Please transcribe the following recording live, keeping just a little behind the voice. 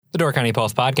Door County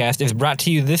Pulse podcast is brought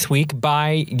to you this week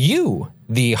by you,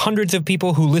 the hundreds of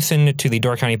people who listen to the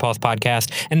Door County Pulse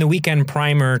podcast and the Weekend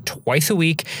Primer twice a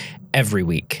week, every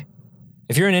week.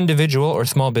 If you're an individual or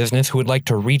small business who would like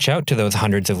to reach out to those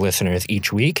hundreds of listeners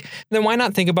each week, then why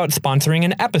not think about sponsoring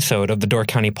an episode of the Door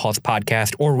County Pulse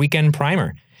podcast or Weekend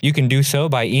Primer? You can do so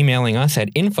by emailing us at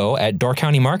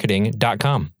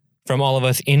info@doorcountymarketing.com. From all of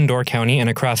us in Door County and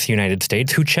across the United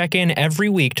States who check in every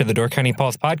week to the Door County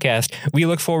Pulse podcast, we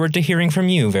look forward to hearing from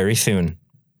you very soon.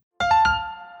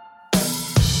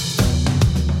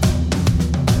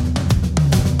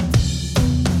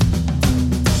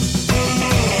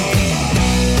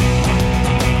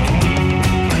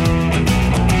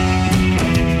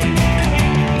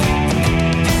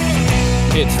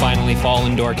 It's finally fall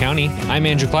in Door County. I'm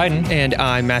Andrew Clyden. And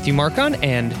I'm Matthew Marcon,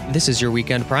 and this is your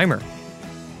Weekend Primer.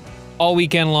 All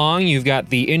weekend long, you've got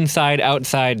the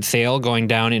inside-outside sale going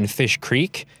down in Fish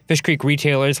Creek. Fish Creek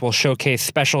retailers will showcase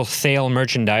special sale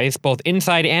merchandise, both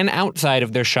inside and outside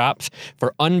of their shops,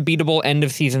 for unbeatable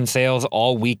end-of-season sales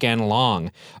all weekend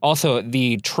long. Also,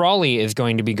 the trolley is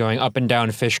going to be going up and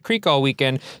down Fish Creek all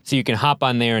weekend, so you can hop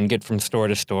on there and get from store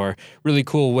to store. Really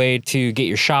cool way to get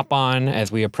your shop on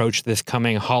as we approach this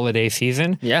coming holiday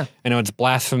season. Yeah. I know it's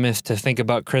blasphemous to think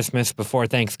about Christmas before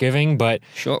Thanksgiving, but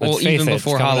Sure. let's Well, face even it,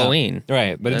 before it's coming up. Halloween.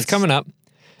 Right, but it's coming up.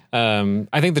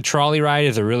 I think the trolley ride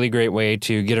is a really great way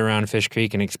to get around Fish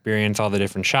Creek and experience all the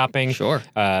different shopping. Sure.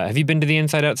 Have you been to the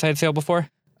inside-outside sale before?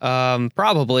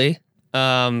 Probably.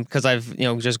 Because I've,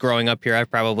 just growing up here, I've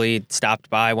probably stopped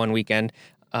by one weekend.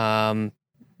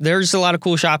 There's a lot of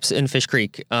cool shops in Fish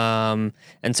Creek. And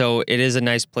so it is a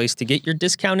nice place to get your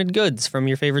discounted goods from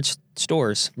your favorite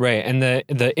stores. Right, and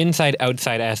the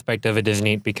inside-outside aspect of it is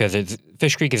neat because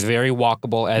Fish Creek is very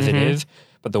walkable as it is,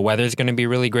 but the weather's going to be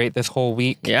really great this whole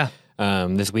week. Yeah.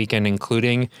 This weekend,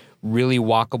 including really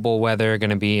walkable weather,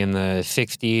 going to be in the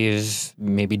 60s,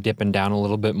 maybe dipping down a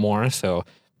little bit more. So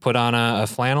put on a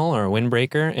flannel or a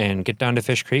windbreaker and get down to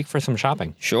Fish Creek for some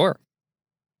shopping. Sure.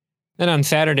 Then on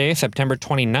Saturday, September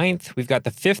 29th, we've got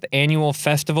the 5th Annual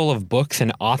Festival of Books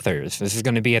and Authors. This is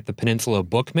going to be at the Peninsula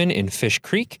Bookman in Fish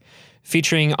Creek,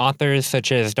 featuring authors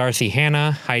such as Darcy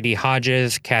Hannah, Heidi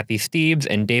Hodges, Kathy Steebs,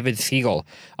 and David Siegel.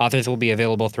 Authors will be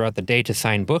available throughout the day to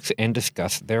sign books and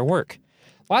discuss their work.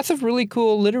 Lots of really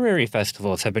cool literary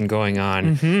festivals have been going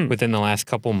on within the last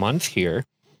couple months here.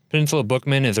 Peninsula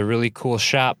Bookman is a really cool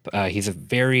shop. He's a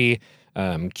very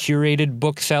curated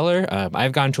bookseller.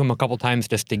 I've gone to him a couple times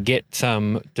just to get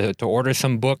to order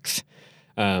some books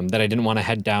that I didn't want to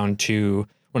head down to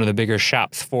one of the bigger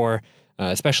shops for.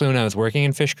 Especially when I was working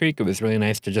in Fish Creek, it was really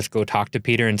nice to just go talk to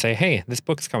Peter and say, hey, this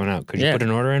book's coming out. Could you put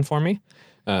an order in for me?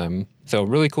 So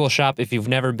really cool shop. If you've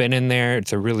never been in there,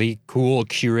 it's a really cool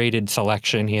curated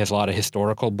selection. He has a lot of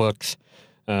historical books.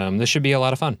 This should be a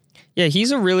lot of fun. Yeah,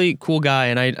 he's a really cool guy,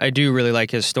 and I do really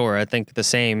like his store. I think the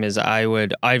same as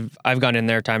I've gone in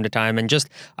there time to time, and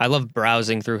I love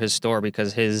browsing through his store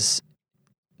because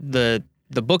the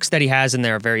books that he has in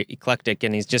there are very eclectic,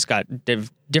 and he's just got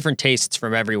different tastes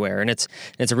from everywhere, and it's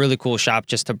a really cool shop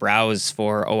just to browse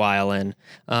for a while in.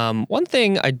 One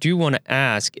thing I do want to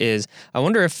ask is, I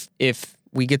wonder if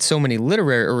we get so many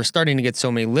we're starting to get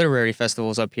so many literary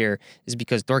festivals up here, is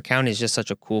because Door County is just such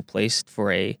a cool place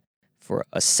for a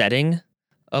setting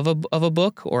of a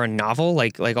book or a novel,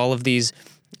 like all of these.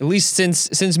 At least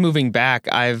since moving back,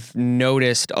 I've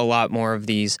noticed a lot more of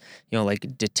these,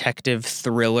 like detective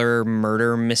thriller,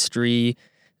 murder mystery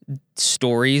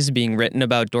stories being written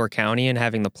about Door County and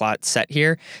having the plot set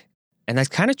here. And that's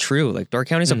kind of true. Like, Door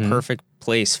County is a perfect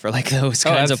place for like those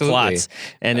kinds of plots,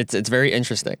 and it's very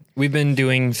interesting. We've been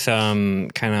doing some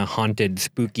kind of haunted,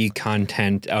 spooky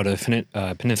content out of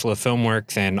Peninsula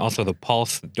Filmworks, and also the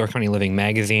Pulse. Door County Living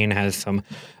magazine has some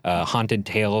haunted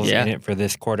tales in it for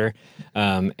this quarter.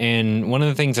 And one of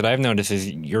the things that I've noticed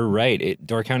is, you're right,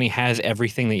 Door County has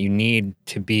everything that you need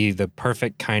to be the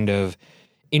perfect kind of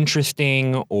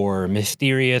interesting or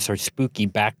mysterious or spooky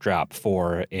backdrop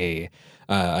for a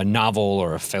novel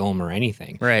or a film or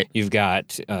anything. Right. You've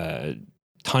got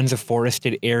tons of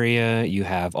forested area. You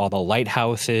have all the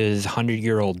lighthouses,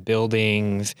 100-year-old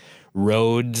buildings,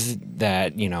 roads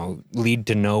that, lead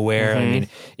to nowhere. I mean,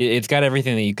 it's got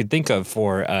everything that you could think of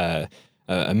for a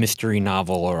mystery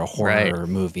novel or a horror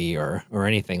movie or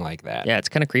anything like that. Yeah, it's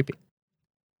kind of creepy.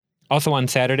 Also on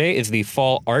Saturday is the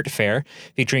Fall Art Fair,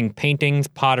 featuring paintings,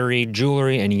 pottery,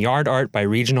 jewelry, and yard art by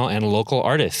regional and local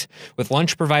artists, with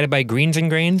lunch provided by Greens and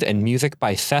Grains and music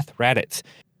by Seth Raditz.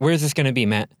 Where is this going to be,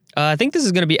 Matt? I think this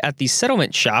is going to be at the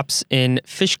settlement shops in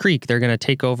Fish Creek. They're going to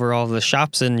take over all the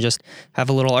shops and just have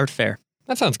a little art fair.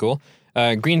 That sounds cool.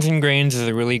 Greens and Grains is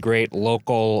a really great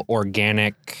local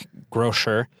organic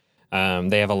grocer.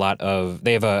 They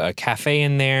have a cafe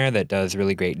in there that does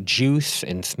really great juice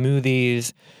and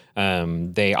smoothies.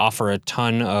 They offer a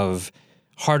ton of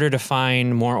harder to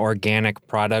find, more organic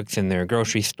products in their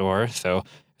grocery store. So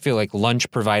I feel like lunch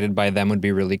provided by them would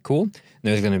be really cool.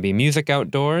 There's going to be music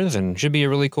outdoors and should be a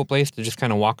really cool place to just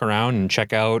kind of walk around and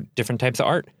check out different types of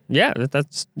art. Yeah,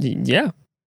 yeah.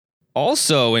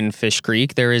 Also in Fish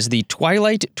Creek, there is the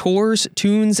Twilight Tours,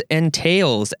 Tunes, and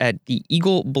Tales at the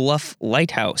Eagle Bluff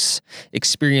Lighthouse.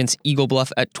 Experience Eagle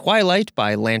Bluff at twilight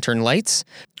by lantern lights.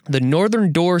 The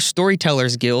Northern Door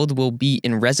Storytellers Guild will be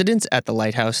in residence at the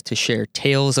lighthouse to share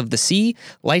tales of the sea,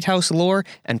 lighthouse lore,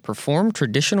 and perform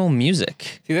traditional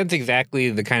music. See, that's exactly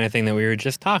the kind of thing that we were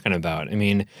just talking about. I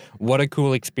mean, what a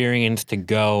cool experience to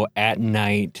go at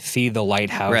night, see the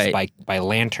lighthouse by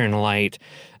lantern light,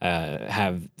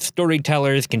 have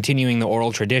storytellers continuing the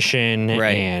oral tradition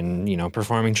and,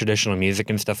 performing traditional music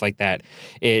and stuff like that.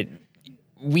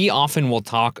 We often will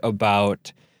talk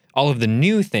about all of the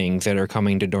new things that are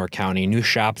coming to Door County, new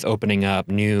shops opening up,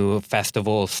 new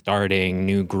festivals starting,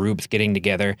 new groups getting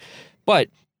together. But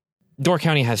Door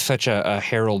County has such a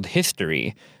herald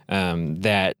history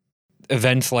that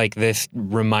events like this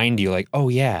remind you like, oh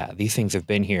yeah, these things have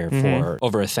been here for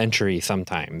over a century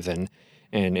sometimes. And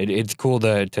it's cool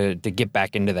to get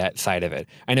back into that side of it.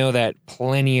 I know that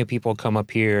plenty of people come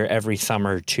up here every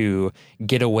summer to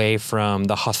get away from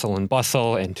the hustle and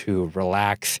bustle and to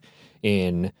relax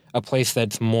in a place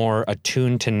that's more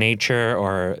attuned to nature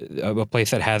or a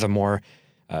place that has a more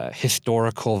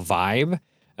historical vibe.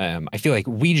 I feel like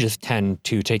we just tend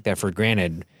to take that for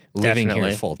granted living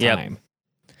here full time.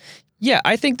 Yeah,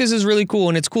 I think this is really cool,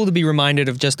 and it's cool to be reminded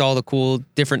of just all the cool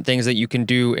different things that you can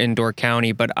do in Door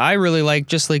County, but I really like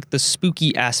just like the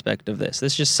spooky aspect of this.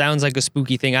 This just sounds like a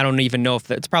spooky thing. I don't even know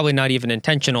if it's probably not even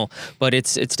intentional, but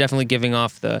it's definitely giving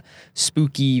off the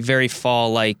spooky, very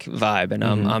fall-like vibe, and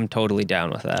I'm totally down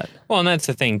with that. Well, and that's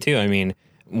the thing, too. I mean,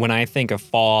 when I think of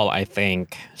fall, I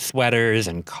think sweaters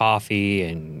and coffee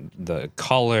and the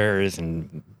colors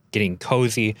and getting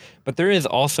cozy, but there is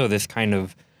also this kind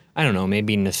of, I don't know,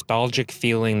 maybe nostalgic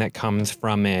feeling that comes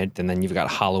from it. And then you've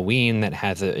got Halloween that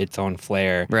has its own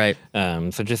flair. Right.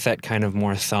 So just that kind of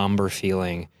more somber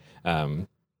feeling, kind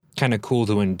of cool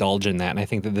to indulge in that. And I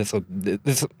think that this will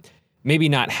maybe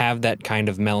not have that kind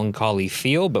of melancholy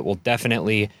feel, but will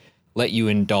definitely let you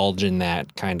indulge in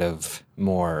that kind of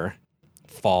more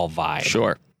fall vibe.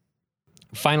 Sure.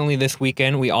 Finally, this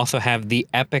weekend, we also have the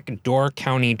epic Door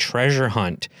County Treasure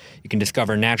Hunt. You can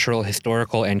discover natural,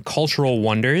 historical, and cultural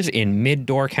wonders in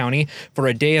mid-Door County for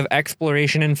a day of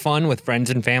exploration and fun with friends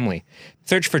and family.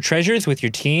 Search for treasures with your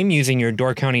team using your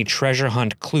Door County Treasure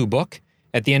Hunt clue book.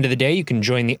 At the end of the day, you can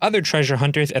join the other treasure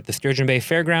hunters at the Sturgeon Bay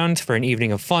Fairgrounds for an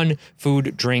evening of fun,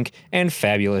 food, drink, and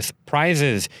fabulous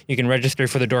prizes. You can register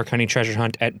for the Door County Treasure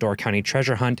Hunt at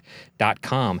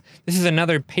doorcountytreasurhunt.com. This is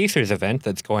another Pacers event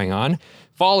that's going on.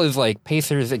 Fall is like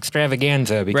Pacers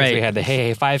extravaganza because we had the Hey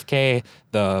Hey 5K,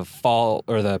 the fall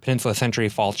or the Peninsula Century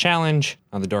Fall Challenge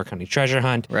on the Door County Treasure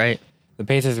Hunt. Right. The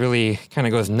Pacers really kind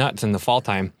of goes nuts in the fall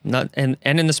time. And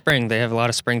in the spring, they have a lot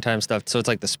of springtime stuff. So it's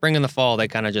like the spring and the fall, they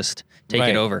kind of just take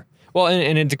it over. Well,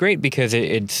 and it's great because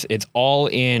it's all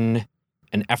in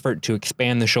an effort to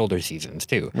expand the shoulder seasons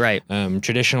too. Right.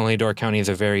 Traditionally, Door County is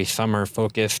a very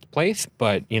summer-focused place,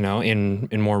 but in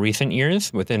more recent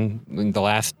years, within the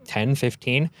last 10,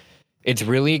 15, it's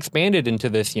really expanded into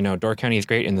this, Door County is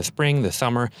great in the spring, the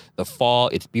summer, the fall.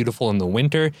 It's beautiful in the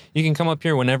winter. You can come up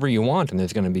here whenever you want, and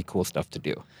there's going to be cool stuff to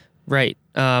do. Right.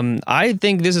 I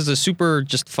think this is a super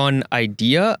just fun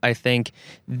idea. I think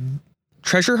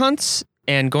treasure hunts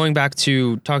and going back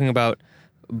to talking about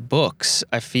books,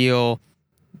 I feel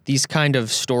these kind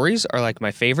of stories are like my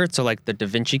favorite. So like the Da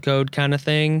Vinci Code kind of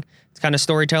thing. It's kind of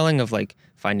storytelling of like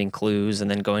finding clues and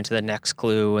then going to the next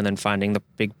clue and then finding the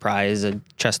big prize, a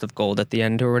chest of gold at the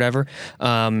end or whatever.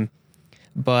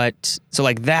 But so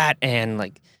like that and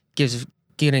like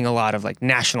getting a lot of like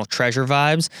National Treasure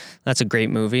vibes. That's a great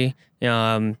movie.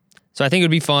 So I think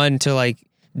it'd be fun to like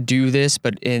do this,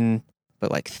 but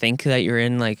like think that you're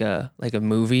in like a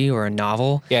movie or a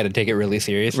novel. Yeah, to take it really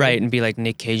seriously. Right, and be like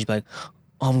Nick Cage, like,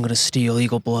 I'm going to steal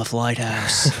Eagle Bluff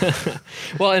Lighthouse.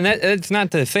 Well, and that's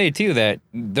not to say, too, that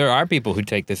there are people who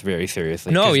take this very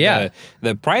seriously. No, yeah.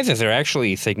 The prizes are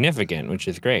actually significant, which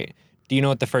is great. Do you know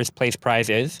what the first place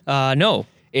prize is? No.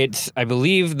 I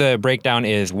believe the breakdown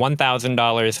is $1,000,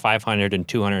 $500, and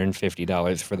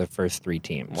 $250 for the first three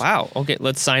teams. Wow. Okay,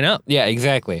 let's sign up. Yeah,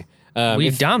 exactly. We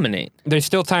dominate. There's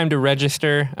still time to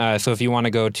register. So if you want to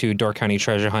go to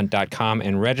doorcountytreasurehunt.com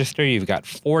and register, you've got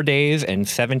 4 days and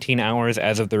 17 hours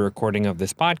as of the recording of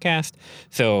this podcast.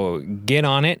 So get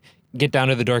on it. get down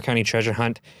to the Door County Treasure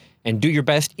Hunt and do your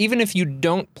best. Even if you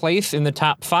don't place in the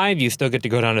top 5, you still get to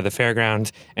go down to the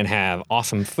fairgrounds and have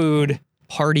awesome food.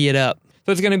 Party it up.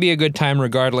 So it's going to be a good time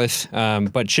regardless,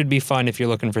 but should be fun if you're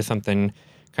looking for something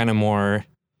kind of more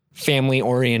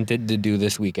family-oriented to do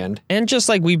this weekend. And just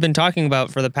like we've been talking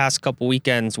about for the past couple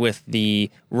weekends with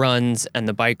the runs and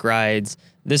the bike rides,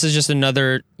 this is just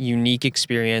another unique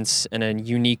experience and a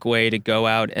unique way to go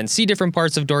out and see different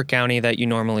parts of Door County that you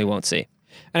normally won't see.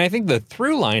 And I think the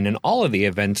through line in all of the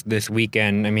events this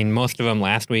weekend, I mean, most of them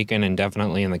last weekend and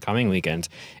definitely in the coming weekends,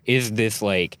 is this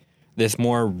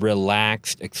more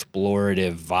relaxed,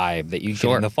 explorative vibe that you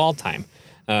get in the fall time.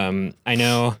 I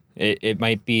know it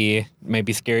might be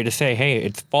scary to say, hey,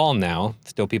 it's fall now.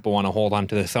 Still, people want to hold on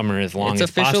to the summer as long as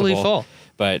possible. It's officially fall.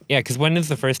 But yeah, because when is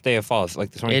the first day of fall? It's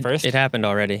like the 21st? It happened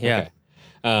already, yeah.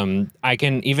 Okay. I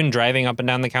can, even driving up and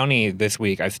down the county this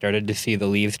week, I've started to see the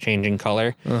leaves changing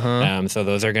color. So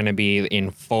those are going to be in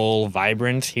full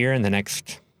vibrance here in the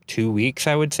next 2 weeks,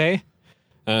 I would say.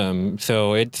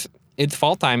 So it's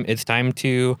fall time. It's time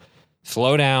to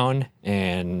slow down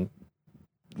and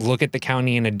look at the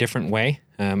county in a different way.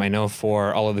 I know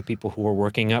for all of the people who are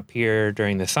working up here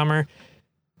during the summer,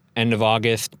 end of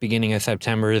August, beginning of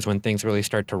September is when things really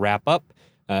start to wrap up.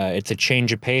 It's a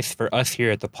change of pace for us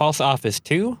here at the Pulse office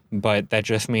too, but that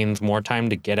just means more time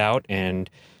to get out and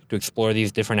to explore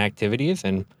these different activities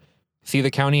and see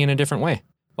the county in a different way.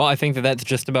 Well, I think that's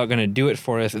just about going to do it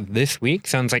for us this week.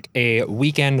 Sounds like a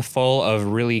weekend full of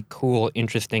really cool,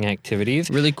 interesting activities.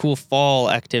 Really cool fall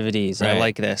activities. Right. I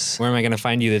like this. Where am I going to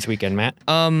find you this weekend, Matt?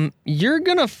 You're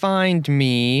going to find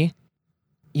me...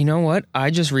 You know what? I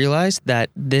just realized that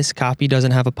this copy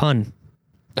doesn't have a pun.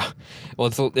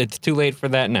 Well, it's too late for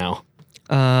that now.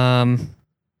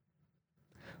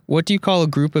 What do you call a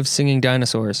group of singing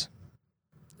dinosaurs?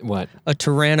 What? A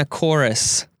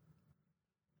Tyrannosaurus.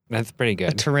 That's pretty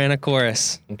good. A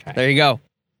Tyrannosaurus. Okay. There you go.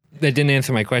 That didn't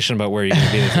answer my question about where you're going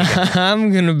to be this weekend.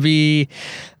 I'm going to be...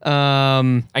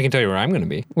 I can tell you where I'm going to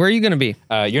be. Where are you going to be?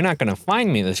 You're not going to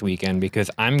find me this weekend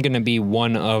because I'm going to be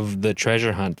one of the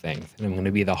treasure hunt things. And I'm going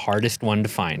to be the hardest one to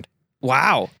find.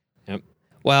 Wow. Yep.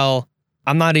 Well,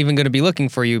 I'm not even going to be looking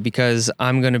for you because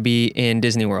I'm going to be in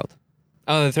Disney World.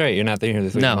 Oh, that's right. You're not there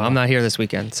this weekend. No, I'm not here this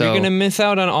weekend. So you're going to miss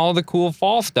out on all the cool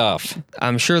fall stuff.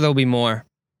 I'm sure there'll be more.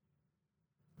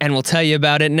 And we'll tell you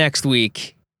about it next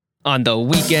week on the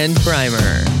Weekend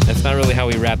Primer. That's not really how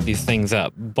we wrap these things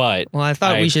up, but... Well, I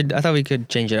thought we could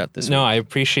change it up this week. No, I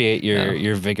appreciate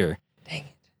your vigor. Dang it.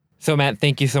 So, Matt,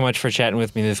 thank you so much for chatting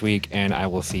with me this week, and I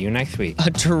will see you next week.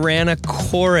 A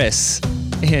Tyrannosaurus,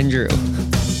 Andrew.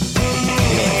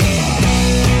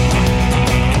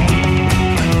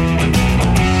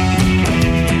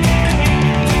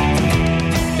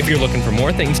 If you're looking for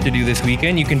more things to do this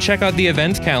weekend, you can check out the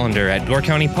events calendar at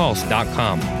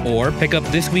doorcountypulse.com or pick up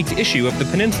this week's issue of the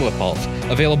Peninsula Pulse,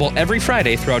 available every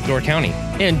Friday throughout Door County.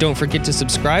 And don't forget to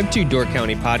subscribe to Door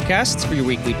County Podcasts for your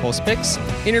weekly Pulse picks,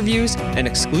 interviews, and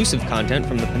exclusive content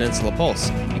from the Peninsula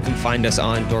Pulse. You can find us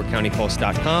on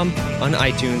doorcountypulse.com, on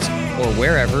iTunes, or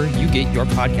wherever you get your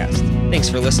podcasts. Thanks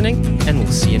for listening, and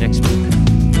we'll see you next week.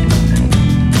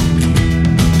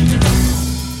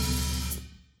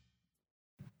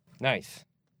 Nice.